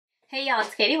Hey y'all,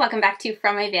 it's Katie. Welcome back to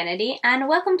From My Vanity and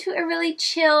welcome to a really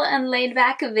chill and laid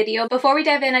back video. Before we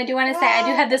dive in, I do want to say I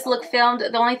do have this look filmed.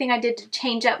 The only thing I did to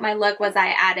change up my look was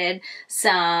I added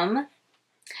some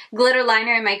glitter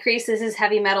liner in my crease. This is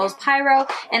Heavy Metals Pyro,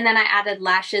 and then I added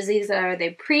lashes. These are the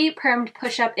pre-permed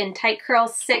push-up in tight curl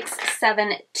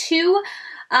 672.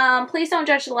 Please don't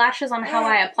judge the lashes on how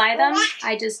I apply them.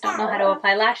 I just don't know how to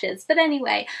apply lashes. But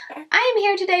anyway, I am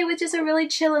here today with just a really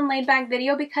chill and laid back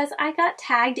video because I got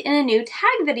tagged in a new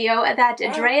tag video that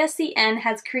Drea CN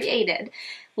has created.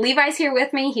 Levi's here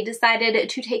with me. He decided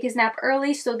to take his nap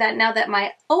early so that now that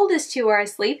my oldest two are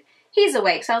asleep, he's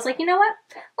awake. So I was like, you know what?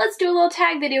 Let's do a little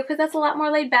tag video because that's a lot more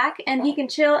laid back and he can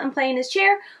chill and play in his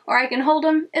chair, or I can hold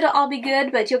him. It'll all be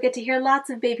good, but you'll get to hear lots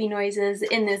of baby noises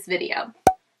in this video.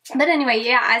 But anyway,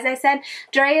 yeah, as I said,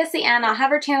 Drea CN, I'll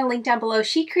have her channel linked down below.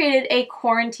 She created a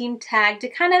quarantine tag to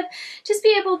kind of just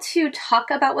be able to talk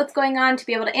about what's going on, to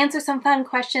be able to answer some fun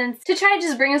questions, to try to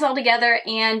just bring us all together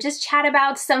and just chat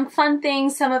about some fun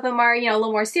things. Some of them are, you know, a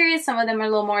little more serious, some of them are a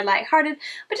little more lighthearted,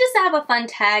 but just to have a fun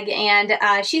tag. And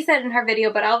she said in her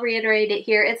video, but I'll reiterate it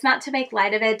here, it's not to make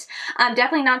light of it.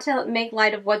 Definitely not to make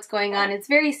light of what's going on. It's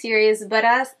very serious, but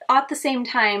at the same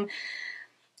time,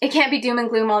 it can't be doom and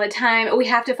gloom all the time. We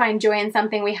have to find joy in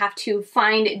something. We have to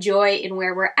find joy in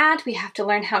where we're at. We have to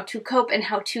learn how to cope and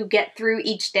how to get through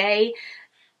each day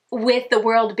with the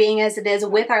world being as it is,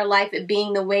 with our life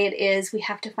being the way it is. We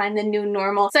have to find the new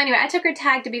normal. So anyway, I took her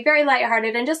tag to be very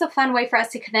lighthearted and just a fun way for us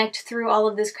to connect through all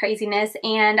of this craziness.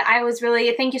 And I was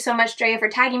really, thank you so much, Drea, for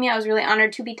tagging me. I was really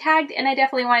honored to be tagged, and I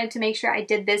definitely wanted to make sure I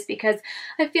did this because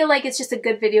I feel like it's just a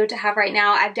good video to have right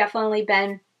now. I've definitely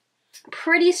been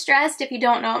pretty stressed. If you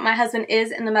don't know, my husband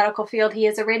is in the medical field. He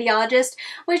is a radiologist,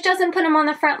 which doesn't put him on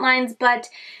the front lines, but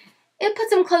it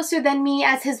puts him closer than me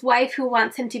as his wife, who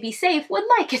wants him to be safe, would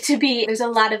like it to be. There's a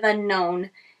lot of unknown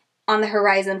on the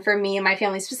horizon for me and my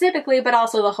family specifically, but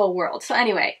also the whole world. So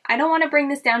anyway, I don't want to bring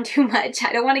this down too much.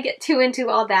 I don't want to get too into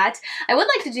all that. I would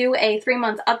like to do a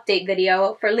 3-month update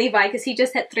video for Levi because he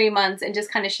just hit 3 months, and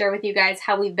just kind of share with you guys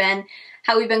how we've been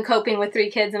coping with 3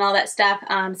 kids and all that stuff.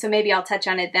 So maybe I'll touch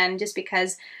on it then, just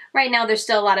because right now there's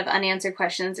still a lot of unanswered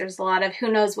questions. There's a lot of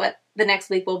who knows what the next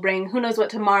week will bring, who knows what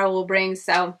tomorrow will bring.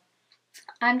 So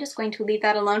I'm just going to leave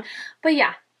that alone. But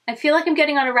yeah, I feel like I'm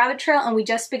getting on a rabbit trail and we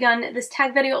just begun this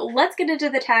tag video. Let's get into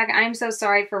the tag. I'm so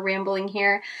sorry for rambling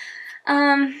here.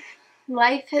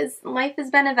 Life has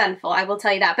been eventful, I will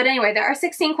tell you that. But anyway, there are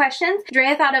 16 questions.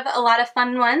 Drea thought of a lot of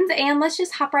fun ones, and let's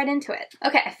just hop right into it.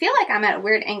 Okay, I feel like I'm at a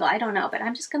weird angle. I don't know, but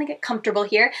I'm just gonna get comfortable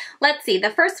here. Let's see. The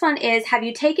first one is, have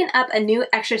you taken up a new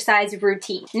exercise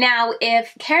routine? Now,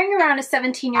 if carrying around a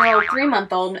 17-year-old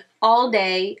 3-month-old all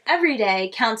day, every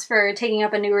day counts for taking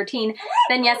up a new routine,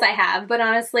 then yes, I have. But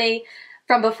honestly,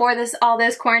 from before all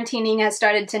this quarantining has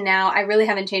started to now, I really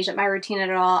haven't changed up my routine at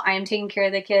all. I am taking care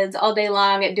of the kids all day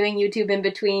long, doing YouTube in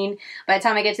between. By the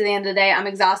time I get to the end of the day, I'm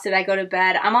exhausted. I go to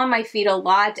bed. I'm on my feet a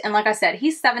lot. And like I said,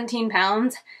 he's 17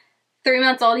 pounds, 3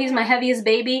 months old. He's my heaviest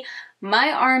baby.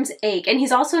 My arms ache. And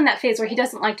he's also in that phase where he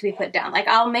doesn't like to be put down. Like,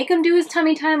 I'll make him do his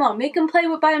tummy time. I'll make him play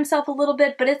by himself a little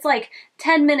bit, but it's like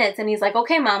 10 minutes. And he's like,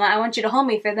 okay, mama, I want you to hold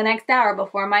me for the next hour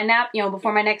before my nap,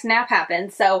 before my next nap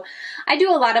happens. So I do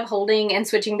a lot of holding and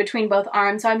switching between both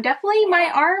arms. So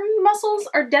my arm muscles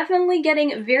are definitely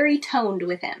getting very toned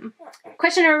with him.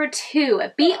 Question number 2,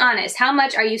 be honest. How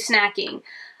much are you snacking?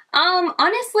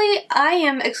 Honestly, I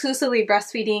am exclusively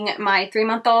breastfeeding my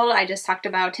 3-month-old. I just talked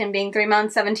about him being 3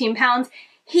 months, 17 pounds.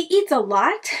 He eats a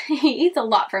lot. He eats a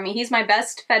lot for me. He's my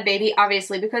best fed baby,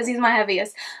 obviously, because he's my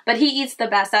heaviest, but he eats the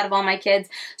best out of all my kids.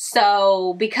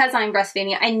 So because I'm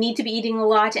breastfeeding, I need to be eating a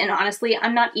lot, and honestly,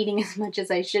 I'm not eating as much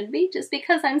as I should be just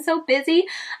because I'm so busy.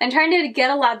 I'm trying to get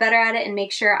a lot better at it and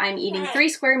make sure I'm eating 3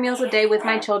 square meals a day with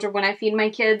my children when I feed my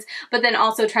kids, but then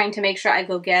also trying to make sure I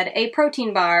go get a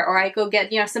protein bar, or I go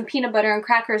get, some peanut butter and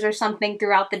crackers or something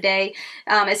throughout the day,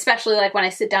 especially like when I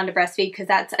sit down to breastfeed, because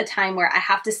that's a time where I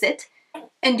have to sit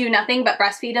and do nothing but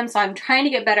breastfeed him. So I'm trying to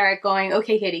get better at going,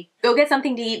 okay, Katie, go get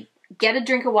something to eat, get a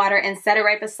drink of water, and set it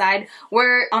right beside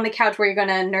where on the couch where you're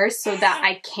gonna nurse, so that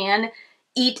I can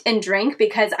eat and drink,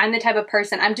 because I'm the type of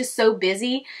person, I'm just so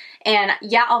busy, and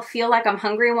yeah, I'll feel like I'm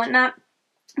hungry and whatnot,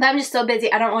 but I'm just so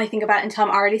busy, I don't really think about it until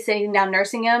I'm already sitting down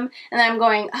nursing him, and then I'm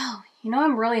going, oh,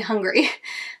 I'm really hungry.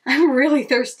 I'm really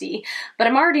thirsty, but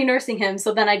I'm already nursing him,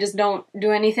 so then I just don't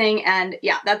do anything, and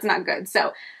yeah, that's not good.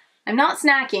 So I'm not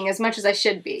snacking as much as I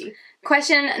should be.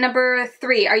 Question number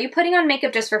 3, are you putting on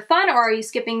makeup just for fun, or are you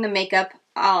skipping the makeup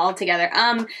altogether?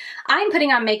 I'm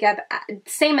putting on makeup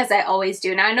same as I always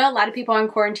do. Now, I know a lot of people are in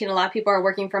quarantine, a lot of people are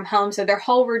working from home, so their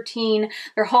whole routine,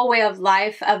 their whole way of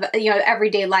life, of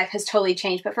everyday life has totally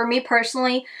changed. But for me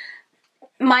personally,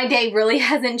 my day really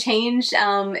hasn't changed.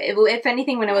 If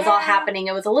anything, when it was all happening,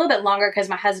 it was a little bit longer because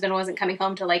my husband wasn't coming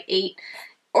home till like 8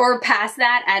 or past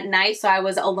that at night, so I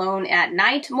was alone at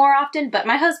night more often. But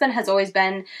my husband has always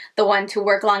been the one to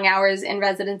work long hours in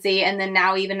residency, and then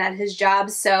now even at his job,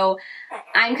 so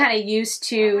I'm kind of used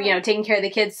to, you know, taking care of the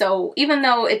kids. So even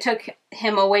though it took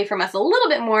him away from us a little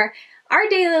bit more, our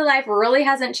daily life really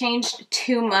hasn't changed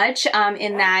too much,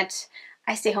 in that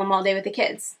I stay home all day with the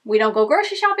kids. We don't go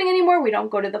grocery shopping anymore. We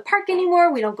don't go to the park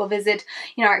anymore. We don't go visit,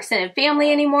 you know, our extended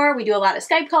family anymore. We do a lot of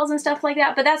Skype calls and stuff like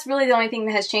that, but that's really the only thing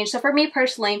that has changed. So for me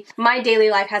personally, my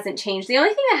daily life hasn't changed. The only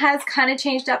thing that has kind of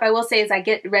changed up, I will say, is I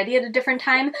get ready at a different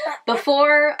time.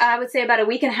 Before, I would say about a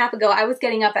week and a half ago, I was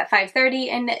getting up at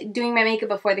 5:30 and doing my makeup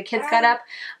before the kids got up.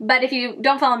 But if you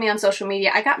don't follow me on social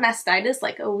media, I got mastitis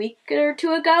like a week or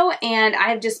two ago, and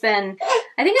I've just been,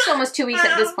 I think it's almost 2 weeks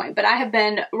at this point, but I have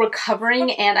been recovering,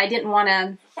 and I didn't want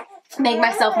to make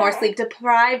myself more sleep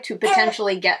deprived to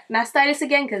potentially get mastitis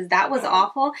again, because that was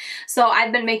awful. So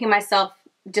I've been making myself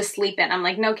just sleep in. I'm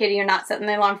like, no, Katie, you're not setting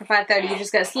the alarm for 5:30. You're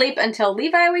just going to sleep until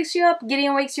Levi wakes you up,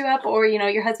 Gideon wakes you up, or, you know,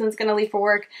 your husband's going to leave for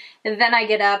work, and then I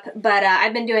get up. But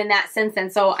I've been doing that since then,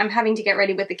 so I'm having to get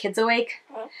ready with the kids awake.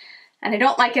 And I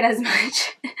don't like it as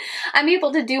much. I'm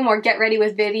able to do more get ready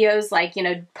with videos, like, you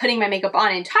know, putting my makeup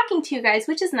on and talking to you guys,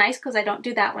 which is nice because I don't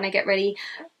do that when I get ready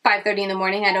 5:30 in the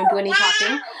morning. I don't do any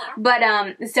talking. But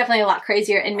it's definitely a lot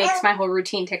crazier and makes my whole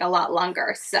routine take a lot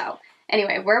longer. So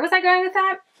anyway, where was I going with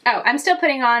that? Oh, I'm still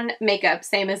putting on makeup,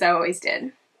 same as I always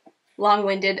did.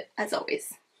 Long-winded as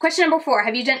always. Question number 4,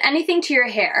 have you done anything to your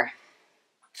hair?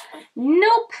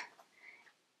 Nope.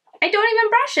 I don't even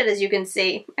brush it, as you can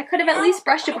see. I could have at least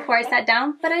brushed it before I sat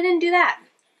down, but I didn't do that.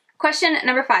 Question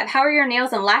number 5, how are your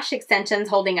nails and lash extensions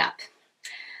holding up?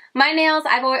 My nails,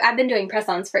 I've been doing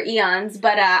press-ons for eons,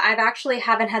 but I've actually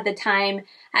haven't had the time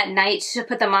at night to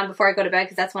put them on before I go to bed,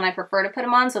 because that's when I prefer to put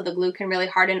them on, so the glue can really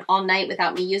harden all night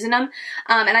without me using them.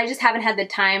 And I just haven't had the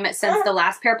time since the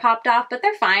last pair popped off, but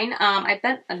they're fine. I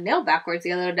bent a nail backwards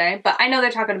the other day, but I know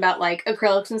they're talking about like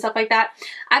acrylics and stuff like that.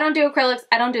 I don't do acrylics,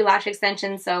 I don't do lash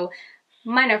extensions, so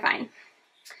mine are fine.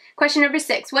 Question number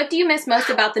 6, what do you miss most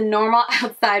about the normal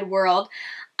outside world?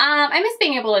 I miss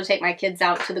being able to take my kids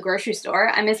out to the grocery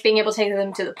store. I miss being able to take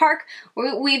them to the park.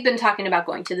 We've been talking about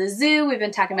going to the zoo. We've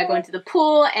been talking about going to the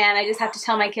pool. And I just have to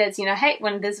tell my kids, you know, hey,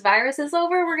 when this virus is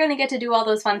over, we're going to get to do all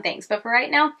those fun things. But for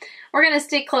right now, we're going to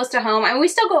stick close to home. I mean, we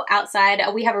still go outside.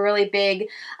 We have a really big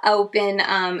open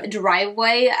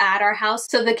driveway at our house.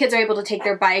 So the kids are able to take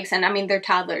their bikes. And I mean, they're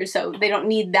toddlers, so they don't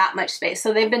need that much space.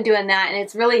 So they've been doing that. And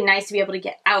it's really nice to be able to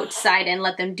get outside and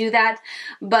let them do that.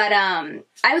 But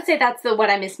I would say that's what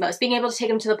I miss most. Being able to take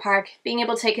them to the park, being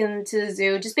able to take them to the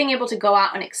zoo, just being able to go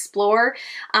out and explore.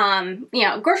 You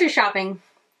know, grocery shopping.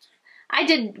 I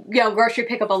did, you know, grocery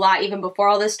pickup a lot even before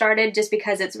all this started, just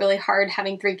because it's really hard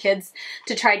having 3 kids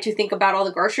to try to think about all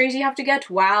the groceries you have to get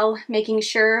while making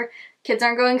sure kids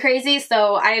aren't going crazy.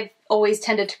 So I've always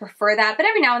tended to prefer that. But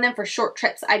every now and then for short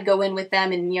trips, I'd go in with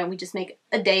them and, you know, we just make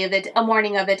a day of it, a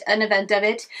morning of it, an event of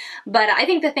it. But I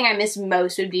think the thing I miss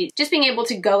most would be just being able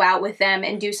to go out with them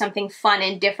and do something fun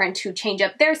and different to change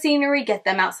up their scenery, get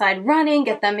them outside running,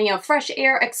 get them, you know, fresh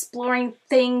air, exploring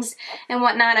things and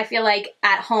whatnot. I feel like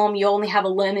at home, you only have a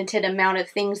limited amount of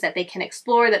things that they can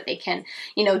explore, that they can,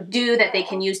 you know, do, that they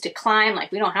can use to climb.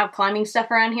 Like, we don't have climbing stuff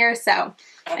around here, so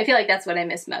I feel like that's what I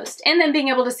miss most. And then being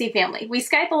able to see family. We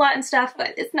Skype a lot and stuff,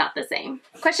 but it's not the same.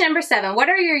 Question number 7, what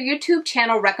are your YouTube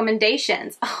channel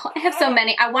recommendations? Oh, I have so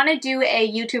many. I want to do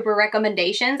a YouTuber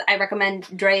recommendations. I recommend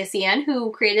Drea,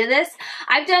 who created this.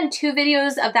 I've done 2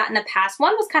 videos of that in the past.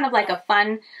 One was kind of like a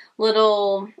fun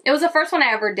little, it was the first one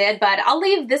I ever did, but I'll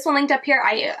leave this one linked up here.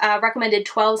 I recommended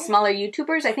 12 smaller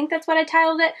YouTubers. I think that's what I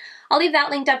titled it. I'll leave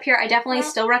that linked up here. I definitely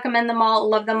still recommend them all,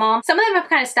 love them all. Some of them have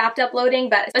kind of stopped uploading,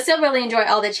 but still really enjoy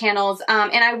all the channels.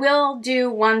 And I will do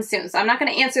one soon. So I'm not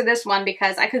going to answer this one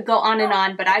because I could go on and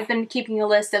on, but I've been keeping a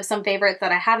list of some favorites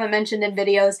that I haven't mentioned in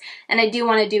videos, and I do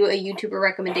want to do a YouTuber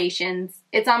recommendations.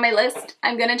 It's on my list.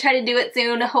 I'm going to try to do it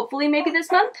soon, hopefully maybe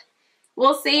this month.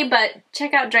 We'll see, but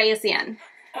check out Drea.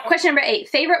 Question number 8,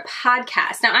 favorite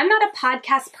podcast. Now, I'm not a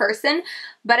podcast person,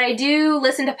 but I do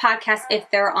listen to podcasts if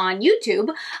they're on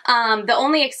YouTube. The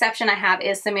only exception I have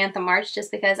is Samantha March, just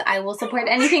because I will support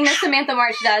anything that Samantha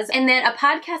March does. And then a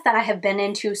podcast that I have been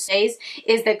into stays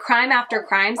is the Crime After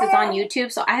Crimes. It's on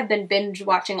YouTube, so I have been binge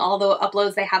watching all the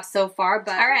uploads they have so far.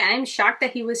 But all right, I'm shocked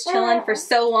that he was chilling for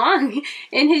so long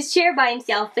in his chair by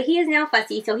himself, but he is now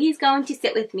fussy, so he's going to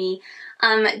sit with me.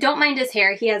 Don't mind his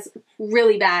hair. He has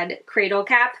really bad cradle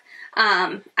cap.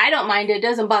 I don't mind it. It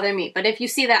doesn't bother me. But if you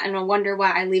see that and wonder why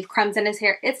I leave crumbs in his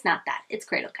hair. It's not that. It's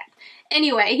Cradle Cat.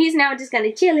 Anyway, he's now just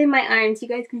gonna chill in my arms. You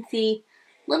guys can see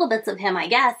little bits of him, I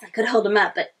guess. I could hold him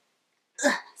up, but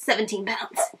 17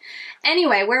 pounds.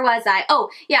 Anyway, where was I? Oh,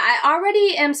 yeah, I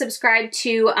already am subscribed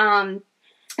to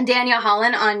Danielle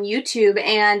Holland on YouTube,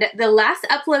 and the last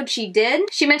upload she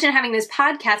did, she mentioned having this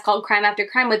podcast called Crime After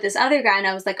Crime with this other guy, and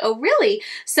I was like, oh really?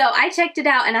 So I checked it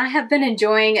out, and I have been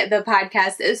enjoying the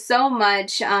podcast so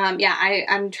much. Yeah,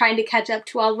 I'm trying to catch up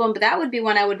to all of them, but that would be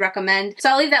one I would recommend. So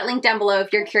I'll leave that link down below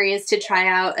if you're curious to try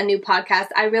out a new podcast.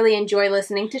 I really enjoy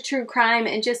listening to true crime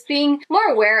and just being more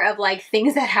aware of like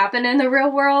things that happen in the real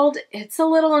world. It's a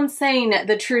little insane,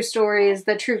 the true stories,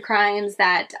 the true crimes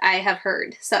that I have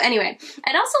heard. So anyway,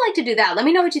 I'd also like to do that. Let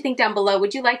me know what you think down below.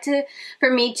 Would you like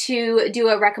for me to do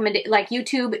a like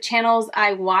YouTube channels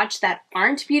I watch that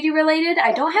aren't beauty related?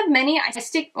 I don't have many.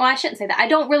 Well, I shouldn't say that. I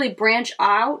don't really branch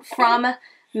out from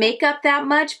makeup that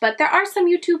much, but there are some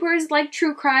YouTubers like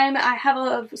true crime. I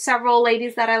have several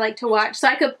ladies that I like to watch, so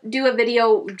I could do a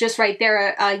video just right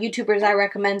there, YouTubers I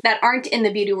recommend that aren't in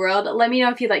the beauty world. Let me know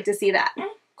if you'd like to see that.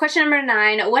 Question number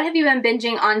 9, what have you been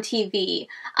binging on TV?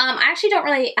 I actually don't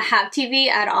really have TV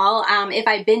at all. If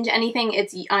I binge anything,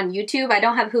 it's on YouTube. I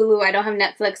don't have Hulu, I don't have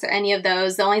Netflix or any of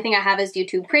those. The only thing I have is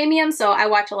YouTube Premium, so I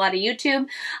watch a lot of YouTube.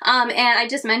 And I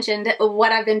just mentioned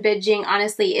what I've been binging,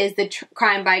 honestly, is the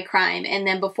Crime by Crime. And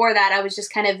then before that, I was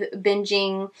just kind of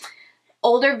binging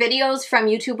older videos from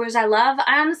YouTubers I love.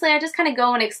 I just kind of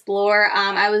go and explore.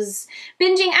 I was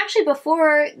binging, actually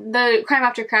before the Crime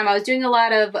After Crime, I was doing a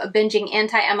lot of binging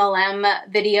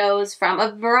anti-MLM videos from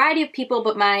a variety of people,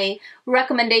 but my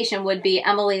recommendation would be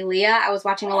Leah. I was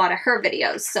watching a lot of her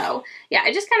videos. So yeah,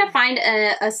 I just kind of find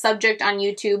a subject on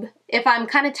YouTube. If I'm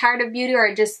kind of tired of beauty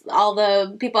or just all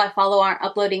the people I follow aren't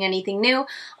uploading anything new,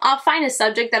 I'll find a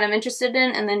subject that I'm interested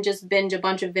in and then just binge a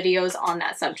bunch of videos on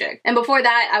that subject. And before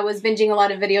that, I was binging a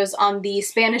lot of videos on the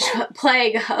Spanish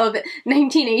plague of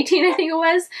 1918, I think it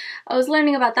was. I was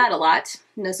learning about that a lot.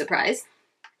 No surprise.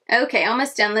 Okay,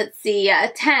 almost done. Let's see.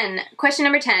 10. Question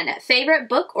number 10. Favorite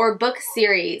book or book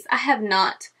series? I have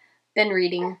not been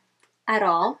reading at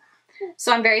all.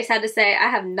 So I'm very sad to say I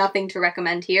have nothing to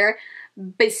recommend here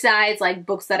besides like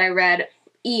books that I read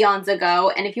eons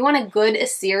ago. And if you want a good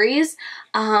series,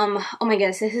 oh my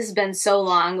goodness, this has been so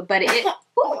long, but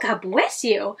oh, God bless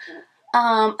you.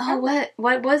 Oh,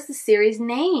 what was the series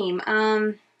name?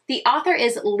 The author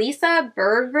is Lisa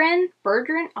Bergren.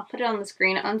 I'll put it on the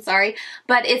screen, I'm sorry.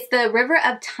 But it's the River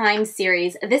of Time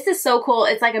series. This is so cool.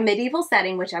 It's like a medieval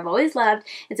setting, which I've always loved.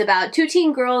 It's about 2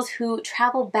 teen girls who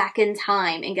travel back in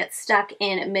time and get stuck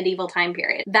in a medieval time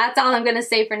period. That's all I'm gonna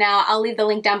say for now. I'll leave the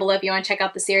link down below if you want to check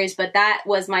out the series, but that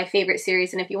was my favorite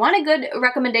series. And if you want a good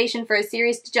recommendation for a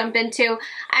series to jump into,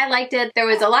 I liked it. There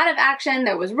was a lot of action,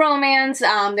 there was romance,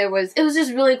 it was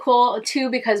just really cool too,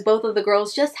 because both of the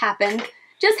girls just happened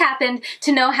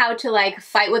to know how to like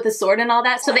fight with a sword and all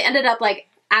that. So they ended up like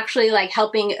actually like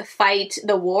helping fight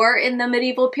the war in the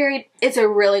medieval period. It's a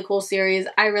really cool series.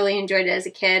 I really enjoyed it as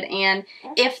a kid. And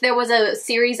if there was a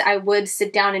series I would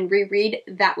sit down and reread,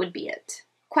 that would be it.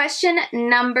 Question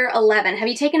number 11. Have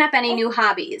you taken up any new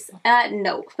hobbies?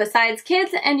 No. Besides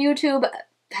kids and YouTube,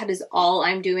 that is all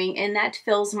I'm doing, and that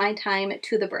fills my time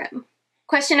to the brim.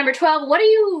 Question number 12. What are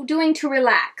you doing to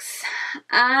relax?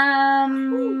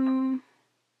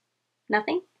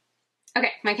 Nothing?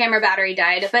 Okay, my camera battery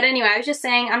died. But anyway, I was just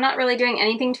saying I'm not really doing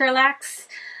anything to relax.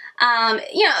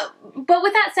 You know, but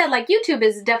with that said, like YouTube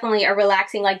is definitely a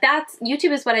relaxing, like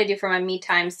YouTube is what I do for my me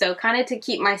time. So kind of to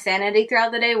keep my sanity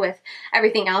throughout the day with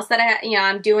everything else that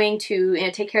I'm doing to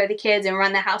take care of the kids and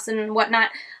run the house and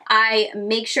whatnot. I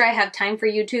make sure I have time for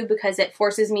YouTube because it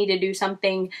forces me to do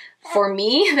something for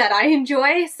me that I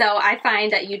enjoy. So I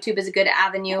find that YouTube is a good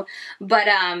avenue, but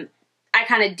I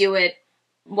kind of do it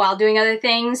while doing other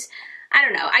things. I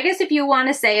don't know. I guess if you want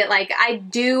to say it, like, I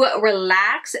do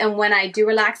relax, and when I do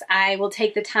relax, I will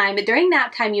take the time during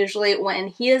nap time, usually when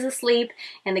he is asleep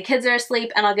and the kids are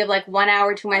asleep, and I'll give like 1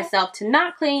 hour to myself to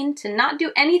not clean, to not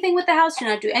do anything with the house, to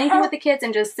not do anything with the kids,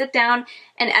 and just sit down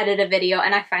and edit a video,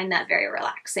 and I find that very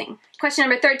relaxing. Question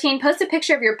number 13, post a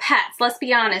picture of your pets. Let's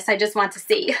be honest, I just want to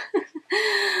see.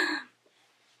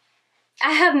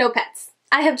 I have no pets.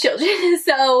 I have children,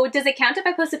 so does it count if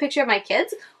I post a picture of my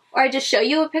kids? Or I just show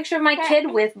you a picture of my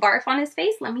kid with barf on his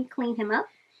face? Let me clean him up.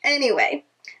 Anyway,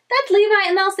 that's Levi,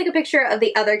 and I'll take a picture of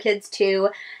the other kids too.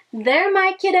 They're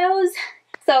my kiddos.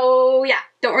 So yeah,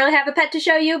 don't really have a pet to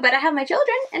show you, but I have my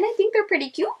children, and I think they're pretty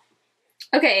cute.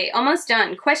 Okay, almost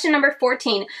done. Question number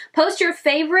 14. Post your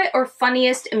favorite or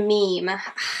funniest meme.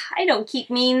 I don't keep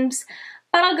memes,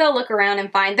 but I'll go look around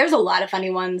and find. There's a lot of funny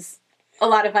ones a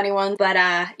lot of funny ones, but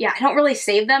yeah, I don't really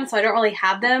save them, so I don't really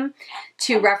have them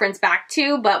to reference back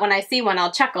to, but when I see one,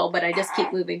 I'll chuckle, but I just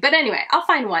keep moving. But anyway, I'll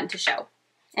find one to show,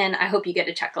 and I hope you get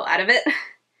a chuckle out of it.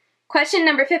 Question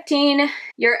number 15,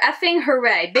 you're effing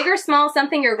hooray. Big or small,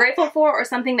 something you're grateful for or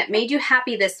something that made you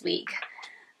happy this week?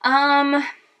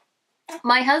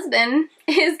 My husband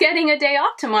is getting a day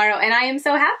off tomorrow and I am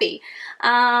so happy.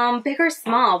 Big or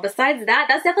small, besides that,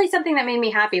 that's definitely something that made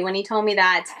me happy when he told me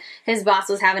that his boss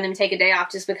was having him take a day off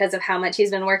just because of how much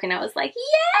he's been working. I was like,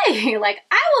 yay! Like,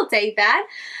 I will take that.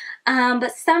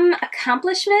 But some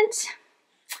accomplishment,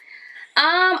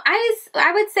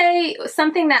 I would say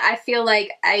something that I feel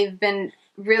like I've been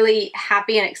really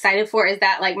happy and excited for is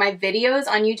that like my videos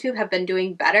on YouTube have been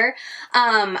doing better.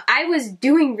 I was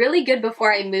doing really good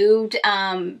before I moved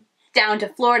down to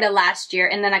Florida last year,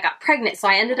 and then I got pregnant, so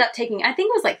I ended up taking, I think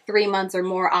it was like 3 months or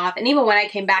more off, and even when I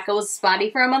came back it was spotty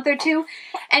for a month or two.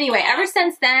 Anyway, ever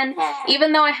since then,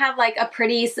 even though I have like a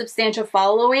pretty substantial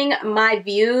following, my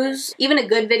views, even a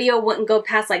good video wouldn't go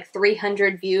past like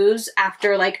 300 views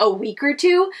after like a week or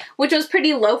two, which was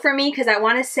pretty low for me because I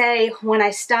want to say when I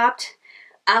stopped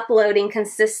uploading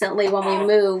consistently when we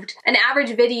moved, an average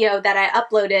video that I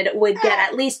uploaded would get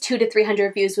at least 200 to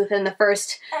 300 views within the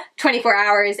first 24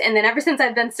 hours, and then ever since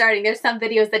I've been starting, there's some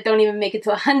videos that don't even make it to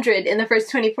 100 in the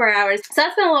first 24 hours. So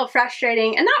that's been a little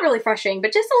frustrating, and not really frustrating,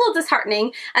 but just a little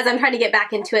disheartening as I'm trying to get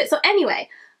back into it. So anyway,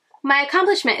 my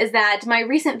accomplishment is that my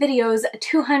recent videos,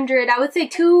 200, I would say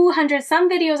 200, some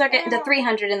videos are getting to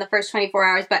 300 in the first 24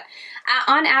 hours, but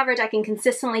on average I can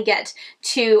consistently get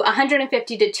to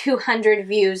 150 to 200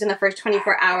 views in the first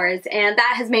 24 hours, and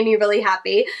that has made me really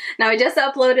happy. Now I just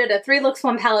uploaded a 3 looks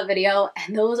 1 palette video,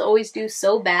 and those always do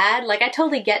so bad. Like, I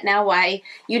totally get now why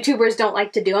YouTubers don't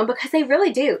like to do them, because they really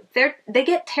do. They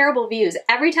get terrible views.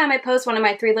 Every time I post one of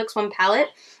my 3 looks 1 palette,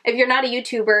 if you're not a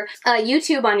YouTuber,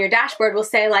 YouTube on your dashboard will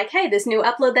say like, hey, this new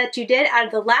upload that you did, out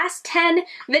of the last 10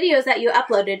 videos that you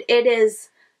uploaded, it is,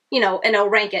 you know, and it'll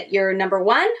rank it. You're number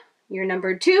 1, you're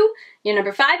number 2, you're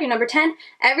number 5, you're number 10.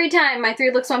 Every time my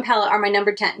 3 looks 1 palette are my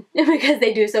number 10 because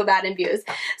they do so bad in views.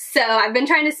 So I've been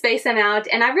trying to space them out,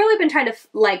 and I've really been trying to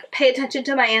like pay attention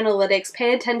to my analytics,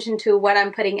 pay attention to what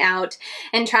I'm putting out,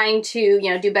 and trying to,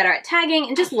 you know, do better at tagging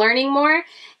and just learning more.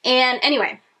 And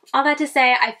anyway, all that to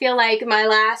say, I feel like my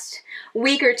last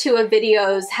week or 2 of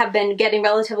videos have been getting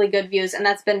relatively good views, and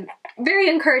that's been very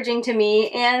encouraging to me.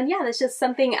 And yeah, that's just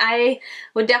something I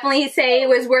would definitely say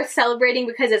was worth celebrating,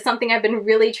 because it's something I've been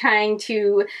really trying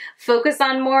to focus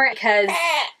on more, because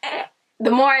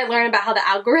the more I learn about how the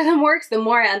algorithm works, the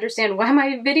more I understand why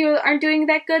my videos aren't doing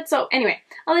that good. So anyway,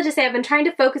 all that to say, I've been trying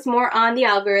to focus more on the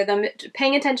algorithm,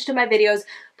 paying attention to my videos,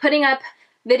 putting up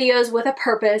videos with a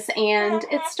purpose, and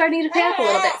it's starting to pay off a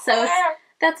little bit. So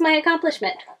that's my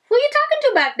accomplishment. Who are you talking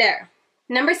to back there?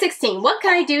 Number 16, what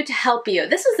can I do to help you?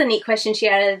 This was a neat question she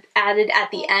added at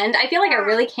the end. I feel like I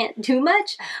really can't do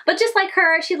much, but just like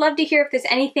her, she'd love to hear if there's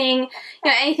anything,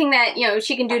 you know, anything that, you know,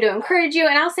 she can do to encourage you.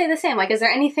 And I'll say the same, like, is there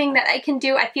anything that I can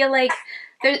do? I feel like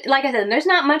like I said, there's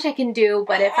not much I can do,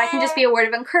 but if I can just be a word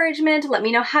of encouragement, let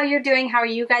me know how you're doing, how are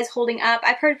you guys holding up.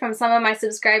 I've heard from some of my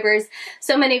subscribers,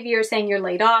 so many of you are saying you're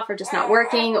laid off or just not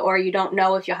working, or you don't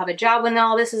know if you'll have a job when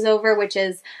all this is over, which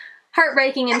is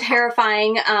heartbreaking and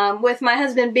terrifying. With my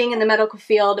husband being in the medical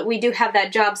field, we do have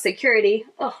that job security.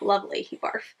 Oh, lovely, he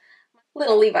barfed.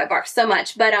 Little Levi barfs so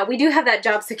much, but we do have that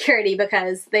job security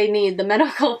because they need the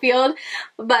medical field,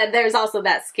 but there's also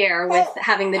that scare with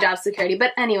having the job security.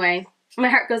 But anyway, my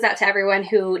heart goes out to everyone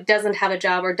who doesn't have a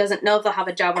job or doesn't know if they'll have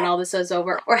a job when all this is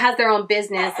over, or has their own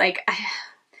business. Like,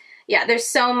 yeah, there's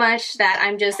so much that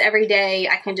I'm just, every day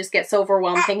I can just get so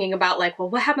overwhelmed thinking about, like, well,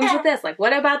 what happens with this? Like,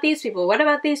 what about these people? What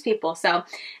about these people? So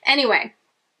anyway,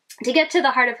 to get to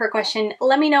the heart of her question,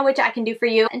 let me know what I can do for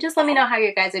you, and just let me know how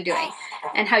you guys are doing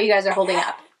and how you guys are holding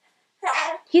up.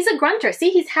 He's a grunter. See,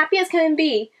 he's happy as can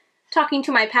be talking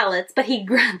to my palettes, but he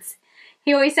grunts.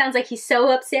 He always sounds like he's so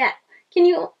upset.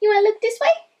 You want to look this way?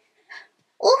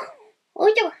 Oh,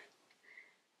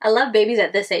 I love babies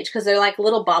at this age because they're like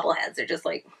little bobbleheads. They're just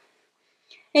like,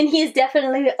 and he's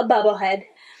definitely a bobblehead.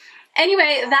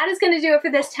 Anyway, that is going to do it for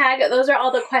this tag. Those are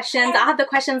all the questions. I'll have the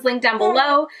questions linked down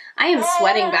below. I am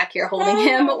sweating back here holding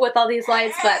him with all these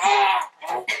lights, but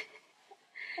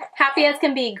happy as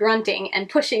can be, grunting and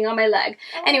pushing on my leg.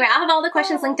 Anyway, I'll have all the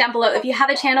questions linked down below. If you have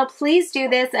a channel, please do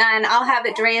this, and I'll have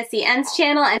Drea CN's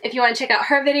channel. And if you want to check out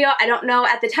her video, I don't know,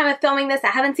 at the time of filming this, I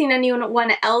haven't seen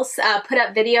anyone else put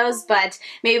up videos, but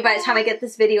maybe by the time I get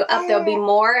this video up, there'll be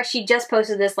more. She just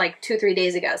posted this like 2-3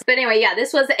 days ago. But anyway, yeah,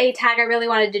 this was a tag I really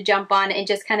wanted to jump on and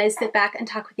just kind of sit back and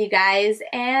talk with you guys,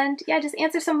 and yeah, just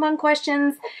answer some fun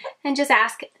questions and just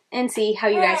ask and see how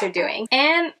you guys are doing.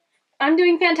 And I'm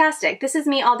doing fantastic. This is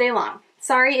me all day long.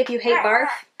 Sorry if you hate barf.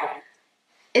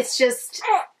 It's just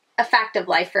a fact of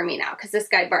life for me now because this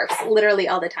guy barfs literally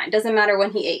all the time. Doesn't matter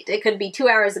when he ate. It could be 2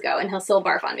 hours ago and he'll still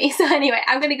barf on me. So anyway,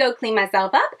 I'm going to go clean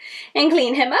myself up and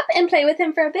clean him up and play with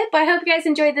him for a bit. But I hope you guys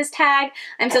enjoyed this tag.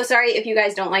 I'm so sorry if you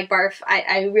guys don't like barf.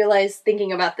 I realize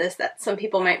thinking about this that some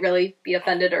people might really be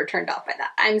offended or turned off by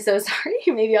that. I'm so sorry.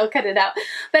 Maybe I'll cut it out.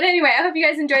 But anyway, I hope you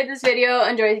guys enjoyed this video.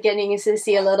 Enjoyed getting to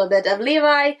see a little bit of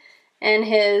Levi and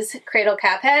his cradle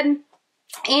cap head.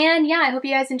 And yeah, I hope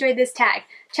you guys enjoyed this tag.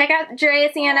 Check out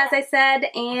Drea's hand, as I said,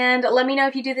 and let me know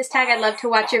if you do this tag. I'd love to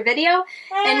watch your video.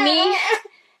 And me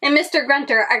and Mr.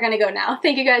 Grunter are going to go now.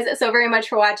 Thank you guys so very much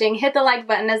for watching. Hit the like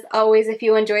button as always if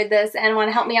you enjoyed this and want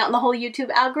to help me out in the whole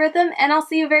YouTube algorithm. And I'll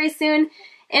see you very soon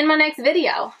in my next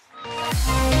video.